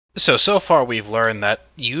So far we've learned that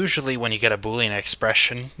usually when you get a Boolean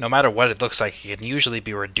expression, no matter what it looks like, it can usually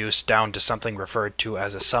be reduced down to something referred to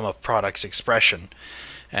as a sum of products expression.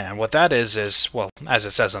 And what that is, well, as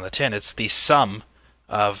it says on the tin, it's the sum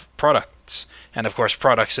of products. And of course,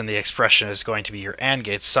 products in the expression is going to be your AND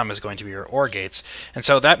gates, sum is going to be your OR gates. And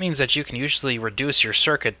so that means that you can usually reduce your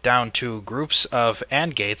circuit down to groups of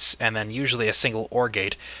AND gates and then usually a single OR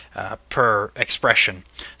gate per expression.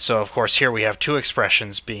 So of course, here we have two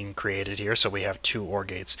expressions being created here, so we have two OR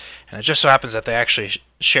gates. And it just so happens that they actually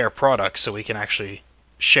share products, so we can actually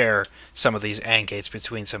share some of these AND gates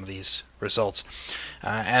between some of these results.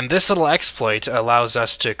 And this little exploit allows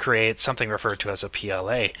us to create something referred to as a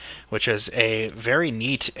PLA, which is a very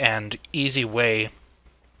neat and easy way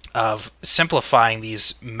of simplifying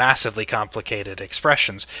these massively complicated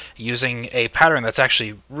expressions using a pattern that's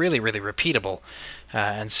actually really repeatable.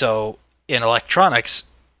 And so in electronics,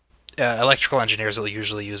 electrical engineers will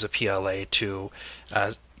usually use a PLA to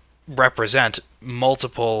represent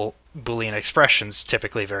multiple Boolean expressions,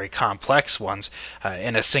 typically very complex ones,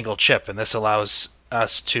 in a single chip, and this allows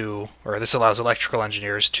electrical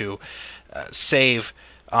engineers to save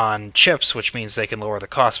on chips, which means they can lower the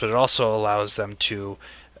cost, but it also allows them to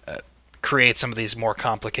create some of these more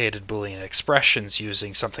complicated Boolean expressions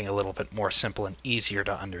using something a little bit more simple and easier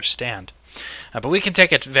to understand. But we can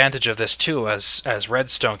take advantage of this too as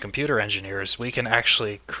Redstone computer engineers. We can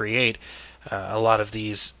actually create a lot of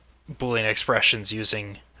these Boolean expressions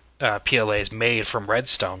using PLAs made from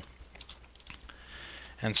Redstone.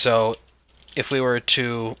 And so if we were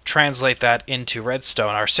to translate that into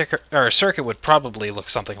Redstone, our circuit would probably look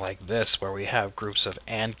something like this, where we have groups of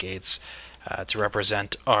AND gates to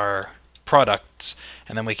represent our products,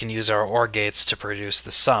 and then we can use our OR gates to produce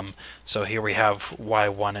the sum. So here we have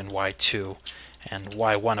Y1 and Y2, and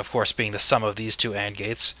Y1 of course being the sum of these two AND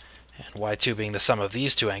gates, and Y2 being the sum of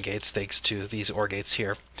these two AND gates thanks to these OR gates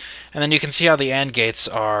here. And then you can see how the AND gates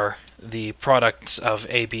are the products of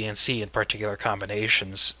A, B, and C in particular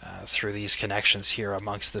combinations through these connections here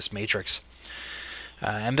amongst this matrix.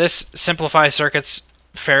 And this simplifies circuits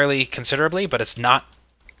fairly considerably, but it's not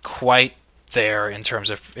quite there in terms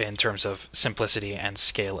of simplicity and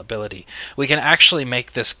scalability. We can actually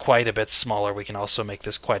make this quite a bit smaller. We can also make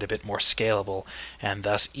this quite a bit more scalable and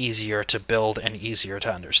thus easier to build and easier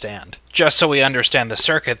to understand. Just so we understand the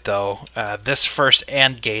circuit though, this first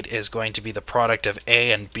AND gate is going to be the product of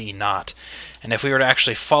A and B naught. And if we were to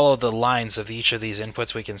actually follow the lines of each of these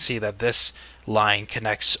inputs, we can see that this line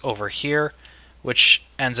connects over here, which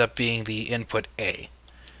ends up being the input A.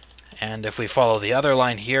 And if we follow the other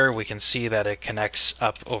line here, we can see that it connects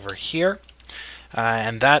up over here.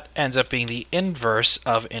 And that ends up being the inverse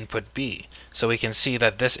of input B. So we can see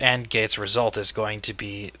that this AND gate's result is going to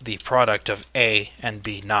be the product of A and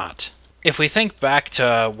B naught. If we think back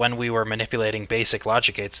to when we were manipulating basic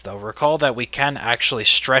logic gates, though, recall that we can actually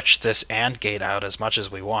stretch this AND gate out as much as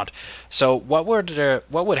we want. So what would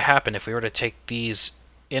happen if we were to take these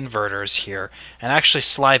inverters here and actually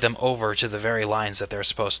slide them over to the very lines that they're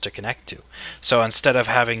supposed to connect to? So instead of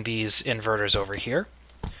having these inverters over here,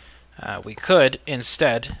 we could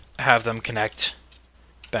instead have them connect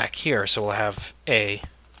back here. So we'll have A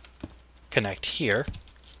connect here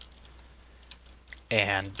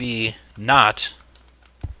and B not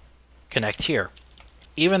connect here.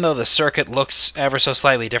 Even though the circuit looks ever so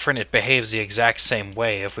slightly different, it behaves the exact same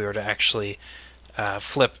way if we were to actually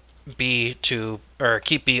flip B to, or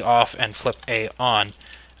keep B off and flip A on.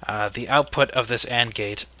 The output of this AND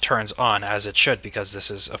gate turns on as it should, because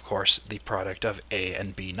this is of course the product of A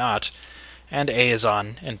and B naught, and A is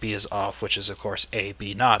on and B is off, which is of course A,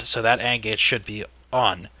 B naught, so that AND gate should be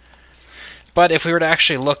on. But if we were to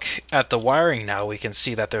actually look at the wiring now, we can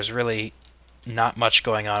see that there's really not much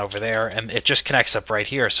going on over there, and it just connects up right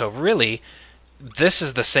here. So really, this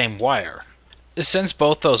is the same wire. Since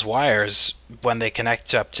both those wires, when they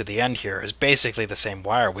connect up to the end here, is basically the same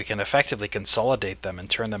wire, we can effectively consolidate them and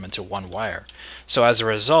turn them into one wire. So as a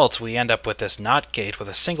result, we end up with this NOT gate with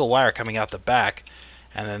a single wire coming out the back,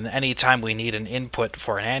 and then any time we need an input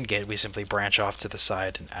for an AND gate, we simply branch off to the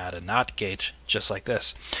side and add a NOT gate, just like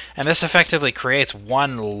this. And this effectively creates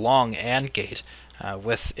one long AND gate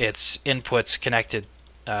with its inputs connected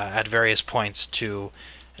at various points to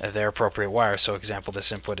their appropriate wire. So example,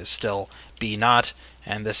 this input is still B naught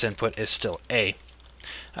and this input is still A.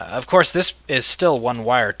 Of course this is still one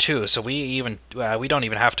wire too, so we don't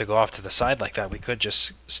even have to go off to the side like that. We could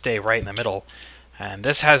just stay right in the middle, and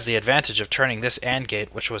this has the advantage of turning this AND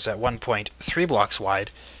gate, which was at one point 3 blocks wide,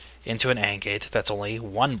 into an AND gate that's only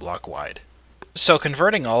 1 block wide. So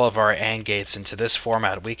converting all of our AND gates into this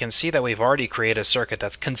format, we can see that we've already created a circuit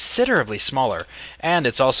that's considerably smaller, and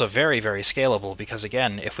it's also very, very scalable because,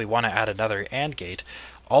 again, if we want to add another AND gate,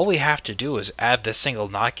 all we have to do is add this single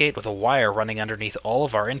NOT gate with a wire running underneath all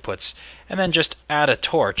of our inputs, and then just add a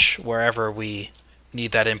torch wherever we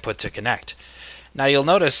need that input to connect. Now you'll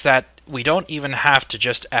notice that we don't even have to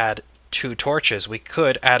just add 2 torches. We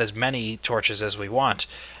could add as many torches as we want.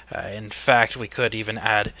 In fact, we could even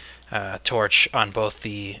add torch on both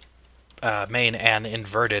the main and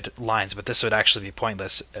inverted lines, but this would actually be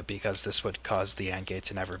pointless because this would cause the AND gate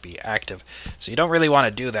to never be active. So you don't really want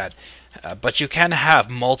to do that. But you can have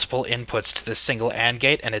multiple inputs to this single AND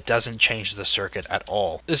gate and it doesn't change the circuit at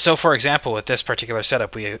all. So for example, with this particular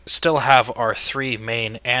setup, we still have our 3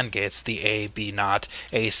 main AND gates, the A, B naught,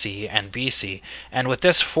 AC, and BC. And with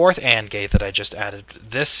this 4th AND gate that I just added,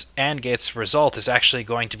 this AND gate's result is actually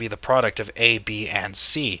going to be the product of A, B, and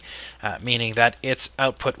C, meaning that its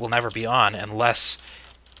output will never be on unless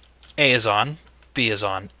A is on, B is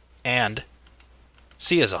on, and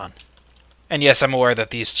C is on. And yes, I'm aware that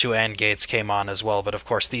these 2 AND gates came on as well, but of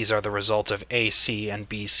course these are the results of AC and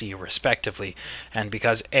BC respectively. And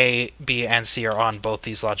because A, B, and C are on, both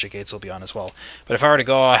these logic gates will be on as well. But if I were to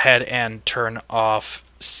go ahead and turn off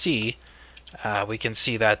C, we can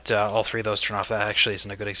see that all 3 of those turn off. That actually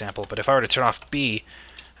isn't a good example. But if I were to turn off B,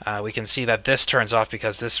 we can see that this turns off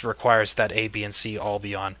because this requires that A, B, and C all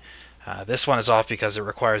be on. This one is off because it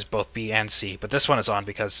requires both B and C, but this one is on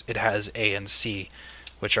because it has A and C,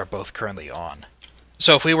 which are both currently on.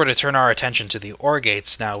 So if we were to turn our attention to the OR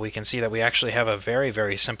gates now, we can see that we actually have a very,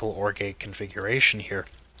 very simple OR gate configuration here.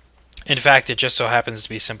 In fact, it just so happens to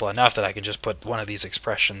be simple enough that I can just put one of these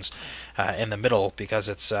expressions in the middle because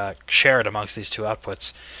it's shared amongst these 2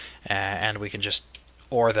 outputs, and we can just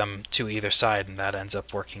OR them to either side, and that ends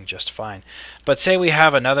up working just fine. But say we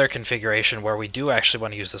have another configuration where we do actually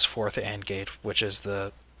want to use this 4th AND gate, which is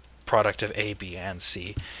the product of A, B, and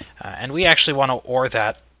C. And we actually want to OR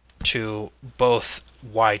that to both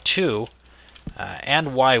Y2 and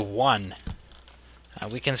Y1.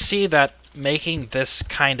 We can see that making this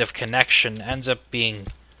kind of connection ends up being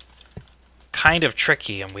kind of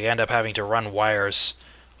tricky, and we end up having to run wires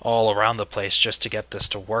all around the place just to get this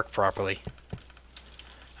to work properly.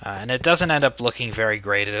 And it doesn't end up looking very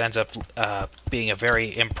great. It ends up being a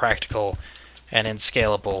very impractical and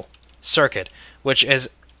unscalable circuit, which is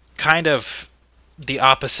kind of the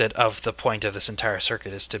opposite of the point of this entire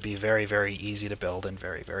circuit, is to be very, very easy to build and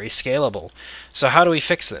very, very scalable. So how do we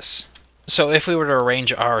fix this? So if we were to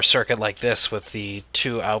arrange our circuit like this with the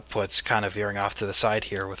 2 outputs kind of veering off to the side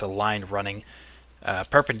here with a line running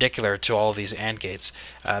perpendicular to all of these AND gates,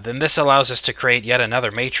 then this allows us to create yet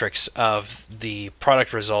another matrix of the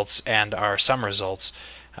product results and our sum results,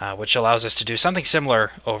 which allows us to do something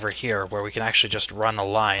similar over here where we can actually just run a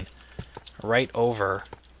line right over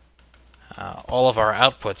all of our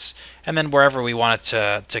outputs, and then wherever we want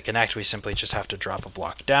it to connect, we simply just have to drop a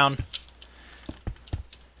block down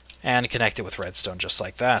and connect it with Redstone just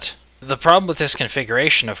like that. The problem with this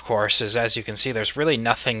configuration, of course, is as you can see, there's really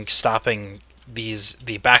nothing stopping the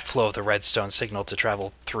backflow of the Redstone signal to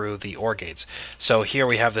travel through the OR gates. So here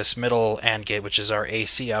we have this middle AND gate, which is our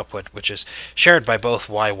AC output, which is shared by both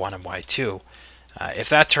Y1 and Y2. If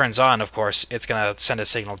that turns on, of course, it's going to send a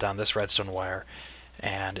signal down this Redstone wire,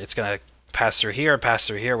 and it's going to pass through here,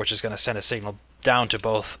 which is going to send a signal down to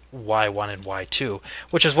both Y1 and Y2,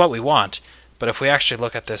 which is what we want. But if we actually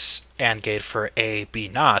look at this AND gate for A, B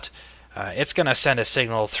naught, it's going to send a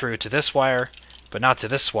signal through to this wire, but not to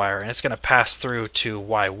this wire, and it's going to pass through to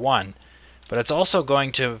Y1, but it's also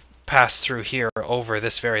going to pass through here over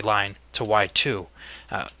this very line to Y2,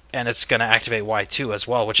 and it's going to activate Y2 as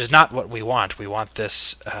well, which is not what we want. We want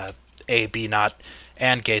this A, B naught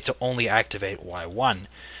AND gate to only activate Y1.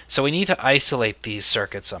 So we need to isolate these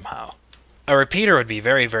circuits somehow. A repeater would be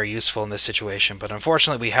very, very useful in this situation, but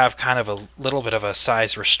unfortunately we have kind of a little bit of a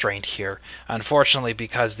size restraint here. Unfortunately,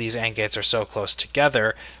 because these AND gates are so close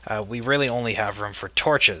together, we really only have room for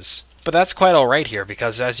torches. But that's quite alright here,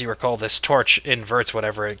 because as you recall, this torch inverts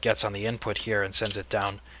whatever it gets on the input here and sends it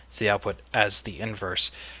down to the output as the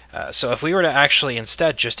inverse. So if we were to actually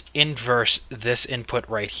instead just inverse this input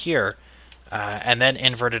right here, and then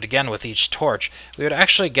invert it again with each torch, we would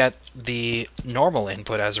actually get the normal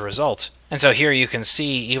input as a result. And so here you can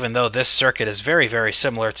see, even though this circuit is very, very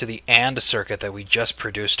similar to the AND circuit that we just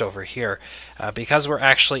produced over here, because we're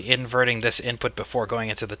actually inverting this input before going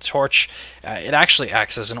into the torch, it actually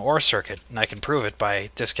acts as an OR circuit, and I can prove it by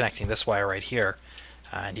disconnecting this wire right here.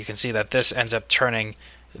 And you can see that this ends up turning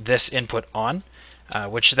this input on,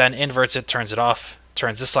 which then inverts it, turns it off,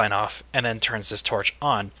 turns this line off, and then turns this torch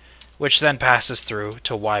on, which then passes through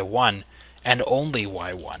to Y1 and only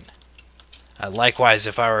Y1. Likewise,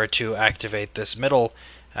 if I were to activate this middle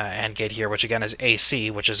AND gate here, which again is AC,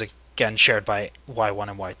 which is again shared by Y1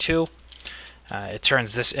 and Y2, it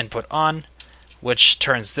turns this input on, which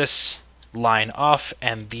turns this line off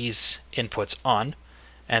and these inputs on,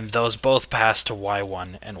 and those both pass to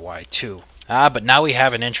Y1 and Y2. But now we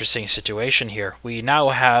have an interesting situation here. We now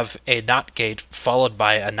have a NOT gate followed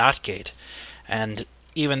by a NOT gate, and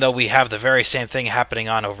even though we have the very same thing happening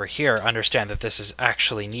on over here, understand that this is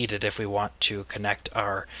actually needed if we want to connect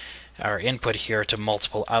our input here to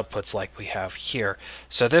multiple outputs like we have here.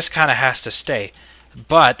 So this kind of has to stay,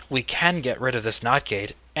 but we can get rid of this NOT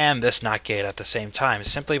gate and this NOT gate at the same time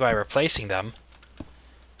simply by replacing them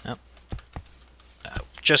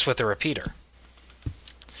just with a repeater.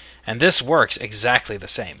 And this works exactly the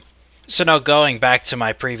same. So now going back to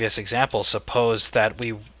my previous example, suppose that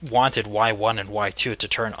we wanted Y1 and Y2 to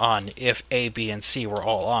turn on if A, B, and C were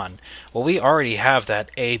all on. Well, we already have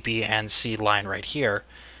that A, B, and C line right here.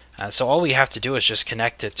 So all we have to do is just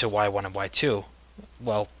connect it to Y1 and Y2.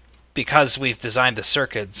 Well, because we've designed the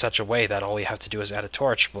circuit in such a way that all we have to do is add a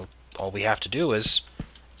torch, well, all we have to do is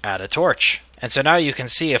add a torch. And so now you can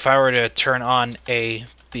see if I were to turn on A,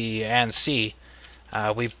 B, and C,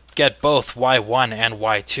 we get both Y1 and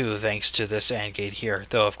Y2 thanks to this AND gate here,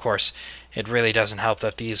 though of course it really doesn't help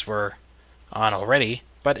that these were on already.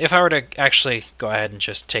 But if I were to actually go ahead and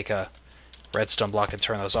just take a redstone block and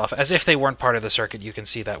turn those off, as if they weren't part of the circuit, you can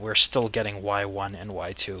see that we're still getting Y1 and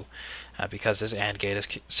Y2 because this AND gate is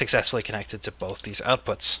successfully connected to both these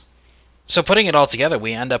outputs. So putting it all together,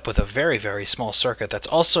 we end up with a very, very small circuit that's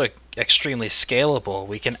also extremely scalable.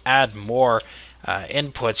 We can add more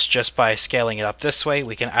inputs just by scaling it up this way.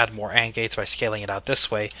 We can add more AND gates by scaling it out this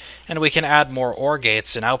way, and we can add more OR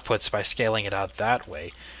gates and outputs by scaling it out that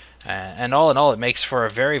way. And all in all, it makes for a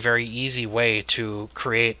very, very easy way to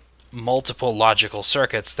create multiple logical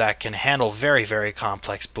circuits that can handle very, very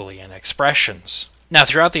complex Boolean expressions. Now,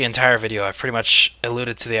 throughout the entire video, I've pretty much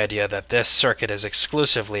alluded to the idea that this circuit is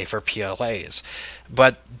exclusively for PLAs.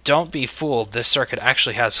 But don't be fooled, this circuit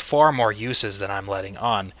actually has far more uses than I'm letting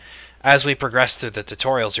on. As we progress through the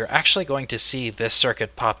tutorials, you're actually going to see this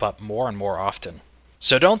circuit pop up more and more often.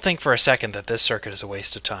 So don't think for a second that this circuit is a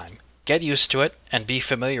waste of time. Get used to it and be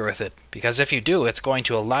familiar with it, because if you do, it's going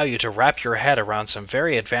to allow you to wrap your head around some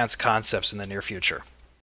very advanced concepts in the near future.